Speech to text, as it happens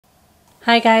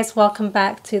Hi guys, welcome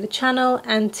back to the channel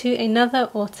and to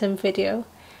another autumn video.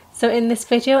 So in this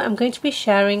video I'm going to be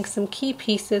sharing some key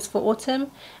pieces for autumn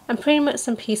and pretty much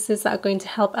some pieces that are going to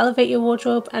help elevate your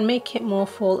wardrobe and make it more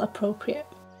fall appropriate.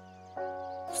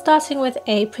 Starting with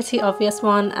a pretty obvious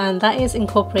one, and that is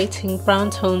incorporating brown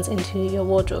tones into your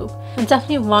wardrobe. I'm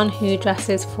definitely one who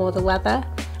dresses for the weather,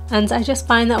 and I just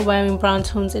find that wearing brown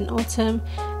tones in autumn,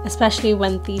 especially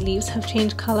when the leaves have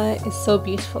changed colour, is so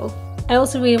beautiful. I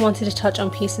also really wanted to touch on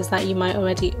pieces that you might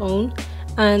already own,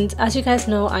 and as you guys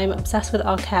know, I'm obsessed with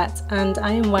Arket and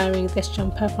I am wearing this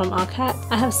jumper from Arket.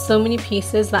 I have so many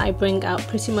pieces that I bring out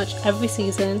pretty much every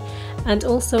season and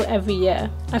also every year.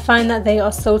 I find that they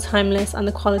are so timeless and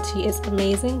the quality is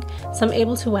amazing, so I'm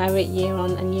able to wear it year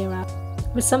on and year out.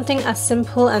 With something as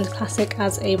simple and classic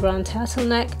as a brown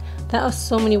turtleneck, there are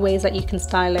so many ways that you can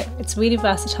style it. It's really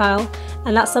versatile,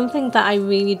 and that's something that I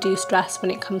really do stress when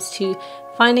it comes to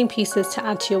finding pieces to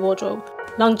add to your wardrobe.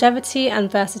 Longevity and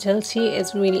versatility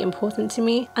is really important to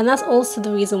me, and that's also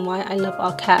the reason why I love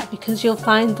Arket, because you'll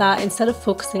find that instead of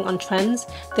focusing on trends,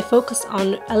 they focus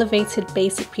on elevated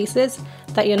basic pieces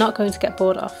that you're not going to get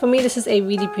bored of. For me, this is a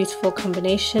really beautiful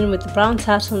combination with the brown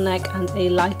turtleneck and a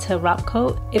lighter wrap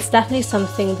coat. It's definitely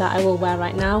something that I will wear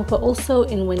right now, but also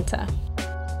in winter.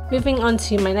 Moving on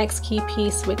to my next key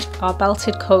piece, which are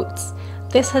belted coats.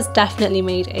 This has definitely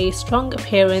made a strong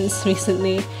appearance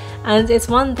recently, and it's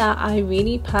one that I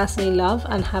really personally love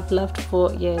and have loved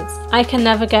for years. I can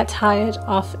never get tired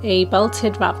of a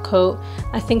belted wrap coat.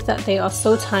 I think that they are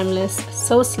so timeless,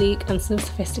 so sleek and so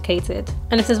sophisticated.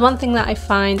 And if there's one thing that I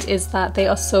find is that they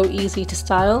are so easy to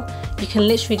style. You can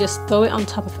literally just throw it on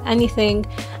top of anything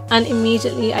and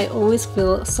immediately I always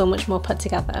feel so much more put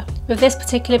together. With this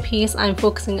particular piece, I'm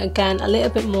focusing again a little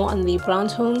bit more on the brown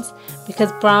tones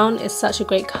because brown is such a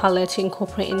great colour to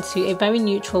incorporate into a very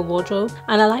neutral wardrobe,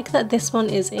 and I like that this one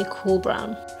is a cool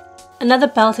brown. Another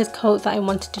belted coat that I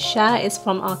wanted to share is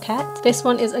from Arket. This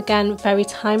one is again very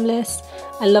timeless.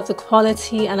 I love the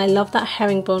quality and I love that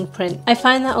herringbone print. I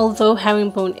find that although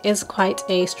herringbone is quite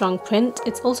a strong print,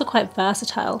 it's also quite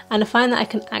versatile, and I find that I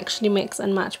can actually mix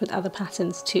and match with other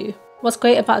patterns too. What's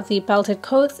great about the belted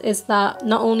coats is that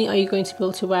not only are you going to be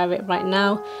able to wear it right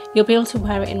now, you'll be able to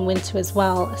wear it in winter as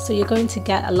well, so you're going to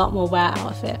get a lot more wear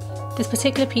out of it. This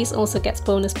particular piece also gets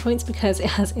bonus points because it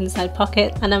has inside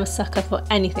pocket, and I'm a sucker for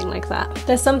anything like that.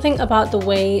 There's something about the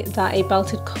way that a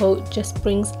belted coat just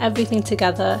brings everything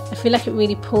together. I feel like it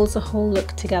really pulls the whole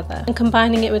look together. And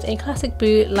combining it with a classic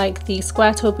boot like the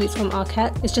square toe boots from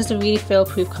Arket is just a really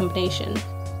fail-proof combination.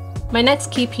 My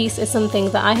next key piece is something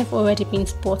that I have already been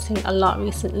sporting a lot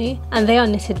recently, and they are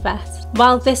knitted vests.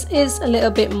 While this is a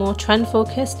little bit more trend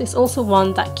focused, it's also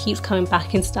one that keeps coming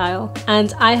back in style,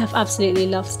 and I have absolutely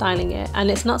loved styling it,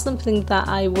 and it's not something that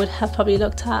I would have probably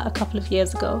looked at a couple of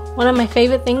years ago. One of my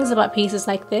favourite things about pieces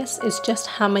like this is just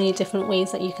how many different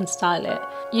ways that you can style it.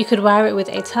 You could wear it with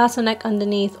a turtleneck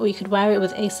underneath, or you could wear it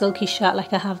with a silky shirt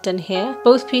like I have done here.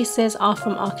 Both pieces are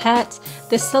from Arket.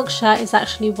 This silk shirt is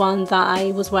actually one that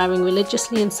I was wearing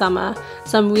religiously in summer,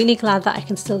 so I'm really glad that I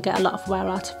can still get a lot of wear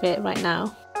out of it right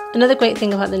now. Another great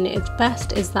thing about the knitted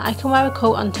vest is that I can wear a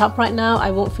coat on top right now. I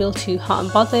won't feel too hot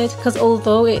and bothered because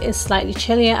although it is slightly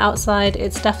chillier outside,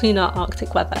 it's definitely not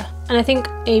Arctic weather. And I think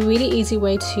a really easy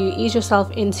way to ease yourself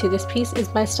into this piece is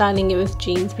by styling it with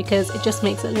jeans because it just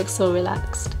makes it look so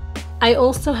relaxed. I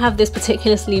also have this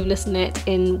particular sleeveless knit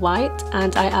in white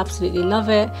and I absolutely love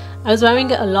it. I was wearing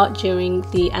it a lot during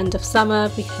the end of summer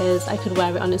because I could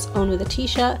wear it on its own with a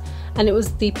t-shirt, and it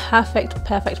was the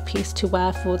perfect piece to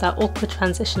wear for that awkward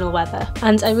transitional weather.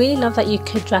 And I really love that you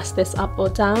could dress this up or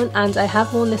down, and I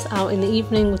have worn this out in the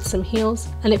evening with some heels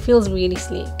and it feels really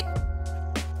sleek.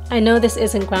 I know this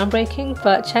isn't groundbreaking,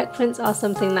 but check prints are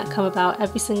something that come about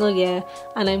every single year,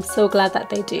 and I'm so glad that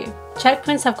they do. Check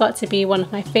prints have got to be one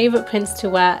of my favourite prints to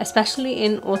wear, especially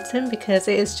in autumn because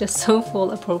it is just so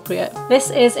fall appropriate.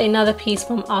 This is another piece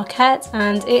from Arket,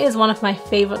 and it is one of my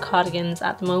favourite cardigans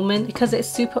at the moment because it's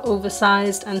super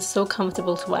oversized and so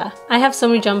comfortable to wear. I have so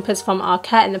many jumpers from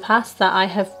Arket in the past that I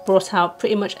have brought out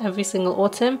pretty much every single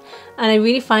autumn, and I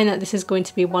really find that this is going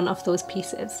to be one of those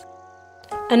pieces.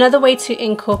 Another way to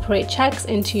incorporate checks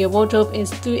into your wardrobe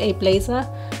is through a blazer,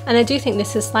 and I do think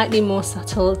this is slightly more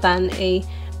subtle than a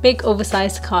big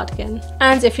oversized cardigan.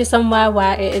 And if you're somewhere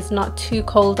where it is not too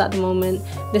cold at the moment,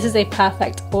 this is a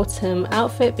perfect autumn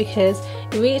outfit because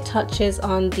it really touches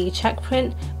on the check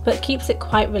print but keeps it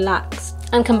quite relaxed.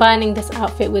 And combining this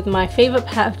outfit with my favourite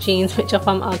pair of jeans, which are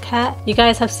from Arket. You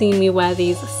guys have seen me wear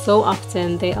these so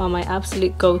often. They are my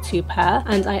absolute go-to pair,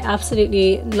 and I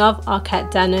absolutely love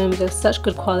Arket denim. They're such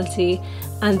good quality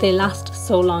and they last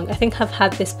so long. I think I've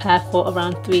had this pair for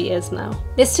around 3 years now.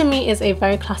 This to me is a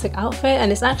very classic outfit,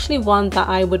 and it's actually one that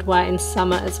I would wear in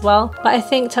summer as well, but I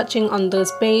think touching on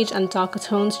those beige and darker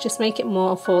tones just make it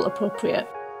more fall appropriate.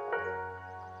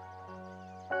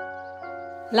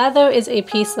 Leather is a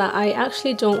piece that I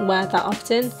actually don't wear that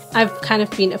often. I've kind of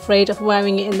been afraid of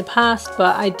wearing it in the past,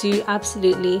 but I do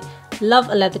absolutely love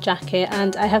a leather jacket,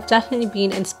 and I have definitely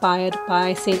been inspired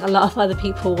by seeing a lot of other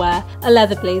people wear a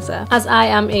leather blazer. As I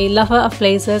am a lover of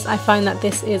blazers, I find that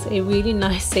this is a really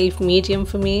nice safe medium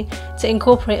for me to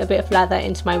incorporate a bit of leather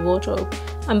into my wardrobe.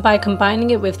 And by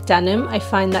combining it with denim, I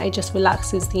find that it just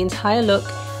relaxes the entire look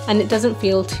and it doesn't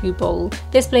feel too bold.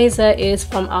 This blazer is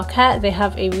from Arket. They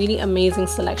have a really amazing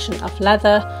selection of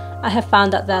leather. I have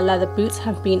found that their leather boots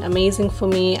have been amazing for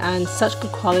me and such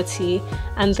good quality,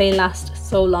 and they last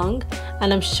so long,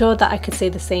 and I'm sure that I could say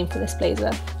the same for this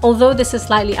blazer. Although this is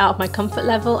slightly out of my comfort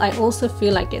level, I also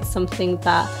feel like it's something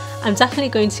that I'm definitely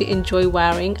going to enjoy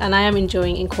wearing, and I am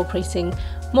enjoying incorporating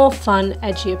more fun,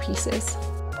 edgier pieces.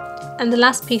 And the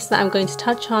last piece that I'm going to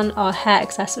touch on are hair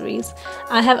accessories.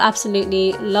 I have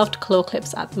absolutely loved claw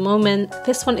clips at the moment.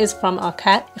 This one is from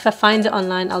Arket. If I find it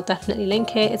online, I'll definitely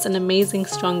link it. It's an amazing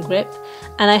strong grip,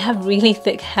 and I have really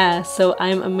thick hair, so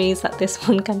I'm amazed that this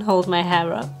one can hold my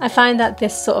hair up. I find that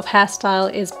this sort of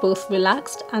hairstyle is both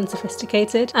relaxed and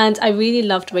sophisticated, and I really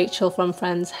loved Rachel from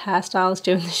Friends' hairstyles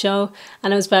during the show,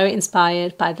 and I was very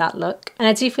inspired by that look. And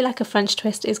I do feel like a French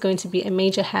twist is going to be a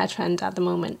major hair trend at the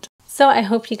moment. So I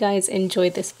hope you guys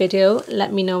enjoyed this video.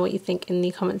 Let me know what you think in the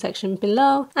comment section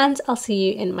below, and I'll see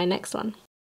you in my next one.